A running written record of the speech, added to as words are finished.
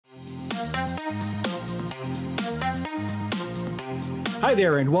Hi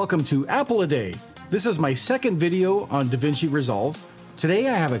there and welcome to Apple a Day. This is my second video on DaVinci Resolve. Today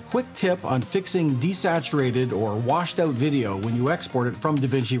I have a quick tip on fixing desaturated or washed out video when you export it from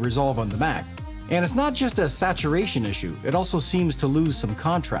DaVinci Resolve on the Mac. And it's not just a saturation issue, it also seems to lose some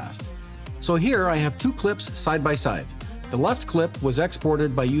contrast. So here I have two clips side by side. The left clip was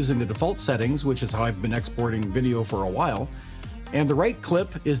exported by using the default settings, which is how I've been exporting video for a while, and the right clip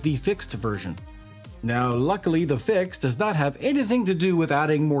is the fixed version. Now, luckily, the fix does not have anything to do with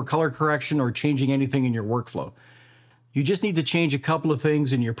adding more color correction or changing anything in your workflow. You just need to change a couple of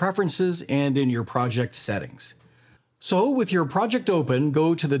things in your preferences and in your project settings. So, with your project open,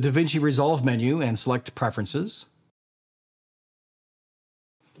 go to the DaVinci Resolve menu and select Preferences.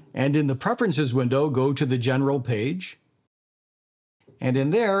 And in the Preferences window, go to the General page. And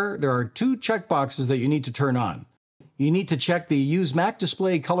in there are two checkboxes that you need to turn on. You need to check the Use Mac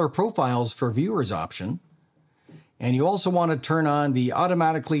Display Color Profiles for Viewers option. And you also want to turn on the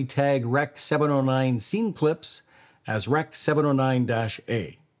Automatically Tag Rec 709 Scene Clips as Rec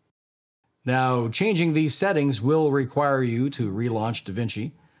 709-A. Now, changing these settings will require you to relaunch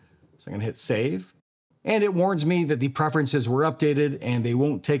DaVinci. So I'm going to hit Save. And it warns me that the preferences were updated and they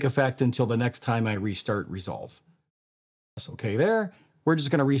won't take effect until the next time I restart Resolve. That's okay there. We're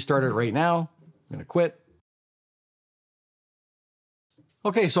just going to restart it right now. I'm going to quit.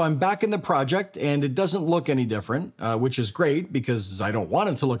 Okay, so I'm back in the project and it doesn't look any different, which is great because I don't want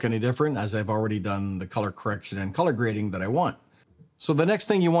it to look any different as I've already done the color correction and color grading that I want. So the next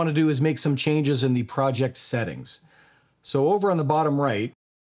thing you want to do is make some changes in the project settings. So over on the bottom right,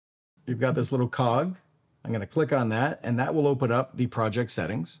 you've got this little cog. I'm going to click on that and that will open up the project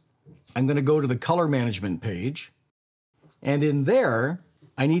settings. I'm going to go to the color management page. And in there,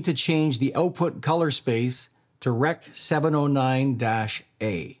 I need to change the output color space to Rec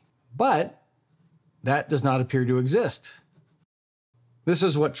 709-A. But that does not appear to exist. This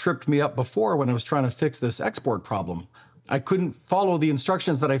is what tripped me up before when I was trying to fix this export problem. I couldn't follow the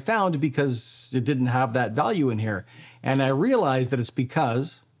instructions that I found because it didn't have that value in here. And I realized that it's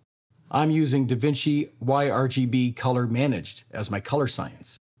because I'm using DaVinci YRGB Color Managed as my color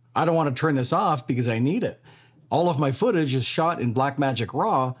science. I don't want to turn this off because I need it. All of my footage is shot in Blackmagic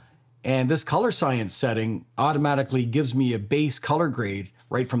RAW, and this color science setting automatically gives me a base color grade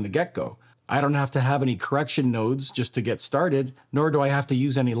right from the get-go. I don't have to have any correction nodes just to get started, nor do I have to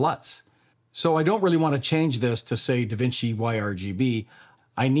use any LUTs. So I don't really want to change this to say DaVinci YRGB.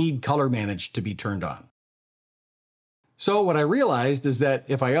 I need Color Managed to be turned on. So what I realized is that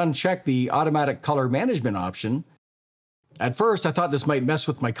if I uncheck the Automatic Color Management option, at first I thought this might mess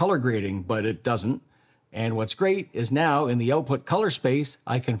with my color grading, but it doesn't. And what's great is now in the output color space,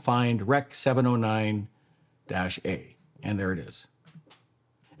 I can find Rec 709-A. And there it is.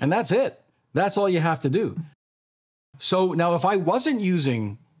 And that's it. That's all you have to do. So now if I wasn't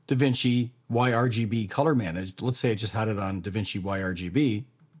using DaVinci YRGB Color Managed, let's say I just had it on DaVinci YRGB,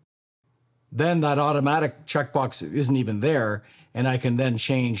 then that automatic checkbox isn't even there. And I can then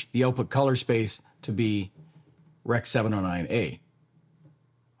change the output color space to be Rec 709-A.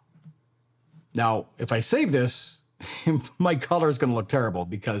 Now, if I save this, my color is going to look terrible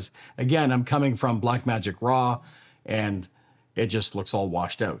because, again, I'm coming from Blackmagic RAW and it just looks all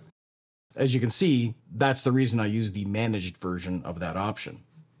washed out. As you can see, that's the reason I use the managed version of that option.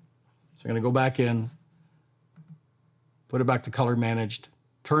 So I'm going to go back in, put it back to color managed,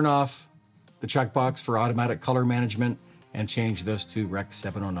 turn off the checkbox for automatic color management, and change this to Rec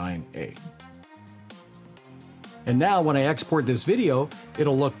 709-A. And now when I export this video,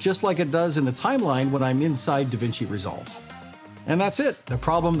 it'll look just like it does in the timeline when I'm inside DaVinci Resolve. And that's it. The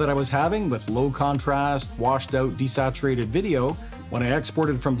problem that I was having with low contrast, washed out, desaturated video when I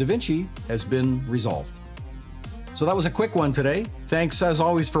exported from DaVinci has been resolved. So that was a quick one today. Thanks as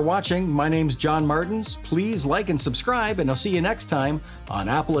always for watching. My name's John Martins. Please like and subscribe, and I'll see you next time on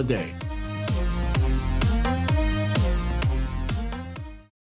Apple a Day.